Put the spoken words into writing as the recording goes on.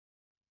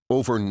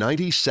Over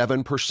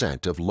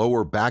 97% of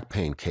lower back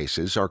pain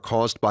cases are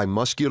caused by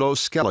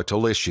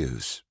musculoskeletal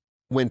issues.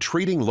 When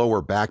treating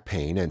lower back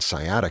pain and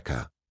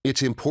sciatica,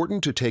 it's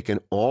important to take an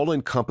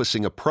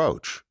all-encompassing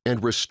approach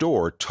and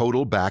restore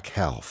total back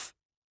health.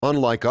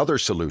 Unlike other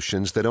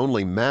solutions that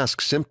only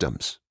mask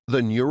symptoms,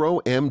 the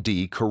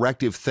NeuroMD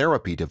Corrective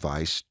Therapy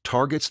Device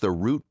targets the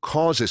root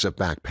causes of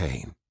back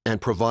pain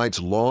and provides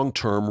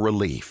long-term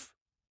relief.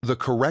 The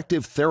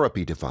Corrective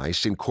Therapy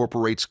Device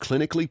incorporates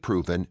clinically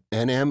proven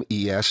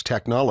NMES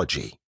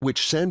technology,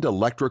 which send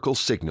electrical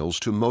signals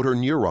to motor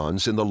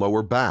neurons in the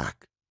lower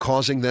back,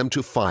 causing them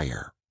to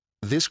fire.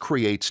 This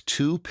creates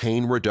two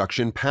pain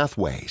reduction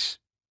pathways.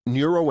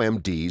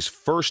 NeuroMD's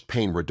first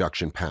pain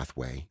reduction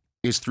pathway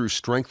is through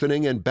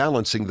strengthening and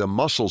balancing the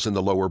muscles in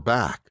the lower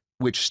back,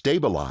 which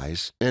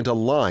stabilize and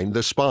align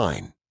the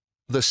spine.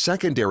 The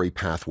secondary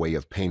pathway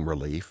of pain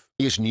relief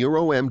is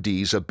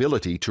NeuroMD's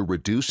ability to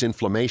reduce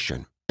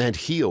inflammation and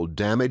heal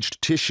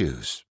damaged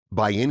tissues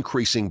by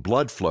increasing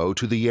blood flow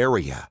to the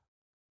area.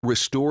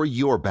 Restore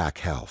your back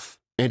health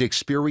and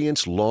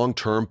experience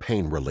long-term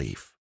pain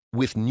relief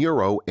with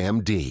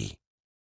NeuroMD.